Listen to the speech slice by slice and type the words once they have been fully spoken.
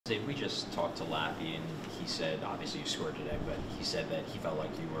Did we just talk to Lappy, and he said, obviously you scored today, but he said that he felt like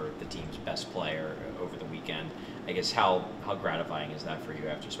you were the team's best player over the weekend. I guess how gratifying is that for you,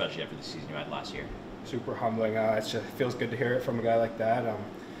 especially after the season you had last year? Super humbling. It feels good to hear it from a guy like that.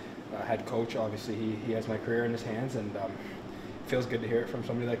 Head coach, obviously, he has my career in his hands, and it feels good to hear it from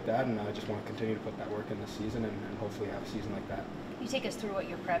somebody like that. And I just want to continue to put that work in this season, and hopefully have a season like that. Can you take us through what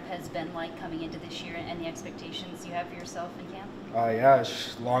your prep has been like coming into this year and the expectations you have for yourself in camp? Yeah,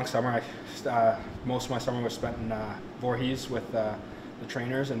 it's a long summer. Most of my summer was spent in Voorhees with the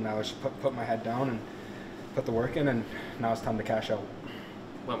trainers, and I was put my head down and put the work in, and now it's time to cash out.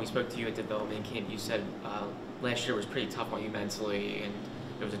 When we spoke to you at development camp, you said last year was pretty tough on you mentally, and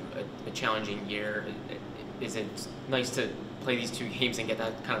it was a challenging year. Is it nice to play these two games and get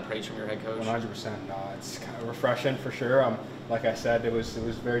that kind of praise from your head coach? 100%. It's kind of refreshing for sure. Like I said, it was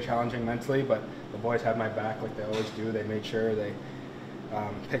very challenging mentally, but the boys had my back like they always do. They made sure they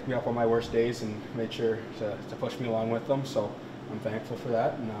picked me up on my worst days and made sure to push me along with them. So I'm thankful for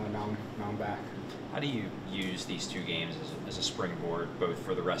that, and now I'm back. How do you use these two games as a springboard, both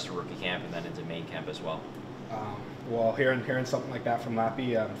for the rest of rookie camp and then into main camp as well? Well, hearing something like that from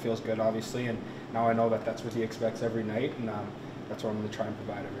Lappy feels good, obviously, and now I know that that's what he expects every night, and that's what I'm going to try and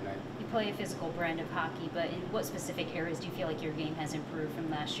provide every night. You play a physical brand of hockey, but in what specific areas do you feel like your game has improved from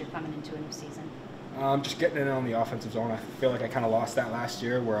last year coming into a new season? Just getting in on the offensive zone. I feel like I kind of lost that last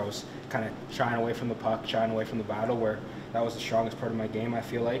year, where I was kind of shying away from the puck, shying away from the battle, where that was the strongest part of my game, I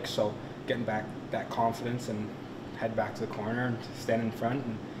feel like. So getting back that confidence and head back to the corner and stand in front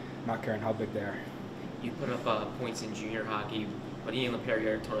and not caring how big they are. You put up points in junior hockey, but Ian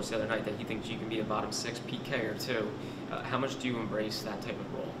LaPerriere told us the other night that he thinks you can be a bottom six PK or two. How much do you embrace that type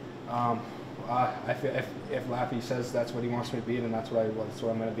of role? I feel if Lappy says that's what he wants me to be, then that's what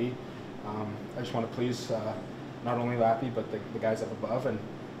I'm going to be. I just want to please not only Lappy, but the guys up above, and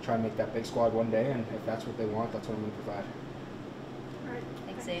try and make that big squad one day. And if that's what they want, that's what I'm going to provide. All right.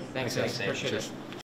 Thanks, Zayde. Thanks, guys. Appreciate it.